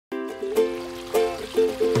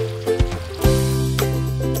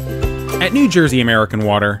At New Jersey American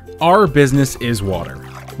Water, our business is water.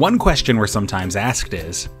 One question we're sometimes asked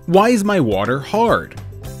is, why is my water hard?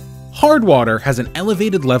 Hard water has an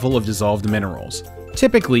elevated level of dissolved minerals,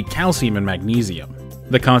 typically calcium and magnesium.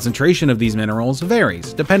 The concentration of these minerals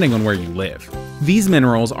varies depending on where you live. These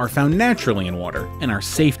minerals are found naturally in water and are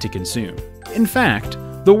safe to consume. In fact,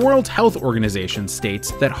 the World Health Organization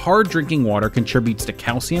states that hard drinking water contributes to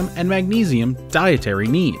calcium and magnesium dietary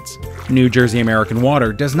needs. New Jersey American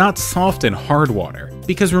Water does not soften hard water,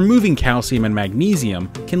 because removing calcium and magnesium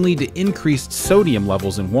can lead to increased sodium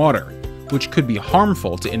levels in water, which could be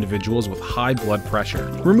harmful to individuals with high blood pressure.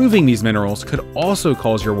 Removing these minerals could also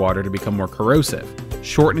cause your water to become more corrosive,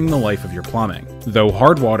 shortening the life of your plumbing. Though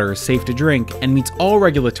hard water is safe to drink and meets all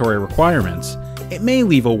regulatory requirements, it may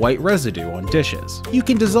leave a white residue on dishes. You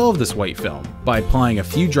can dissolve this white film by applying a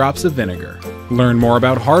few drops of vinegar. Learn more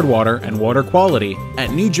about hard water and water quality at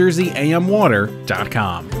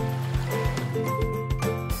NewJerseyAMWater.com.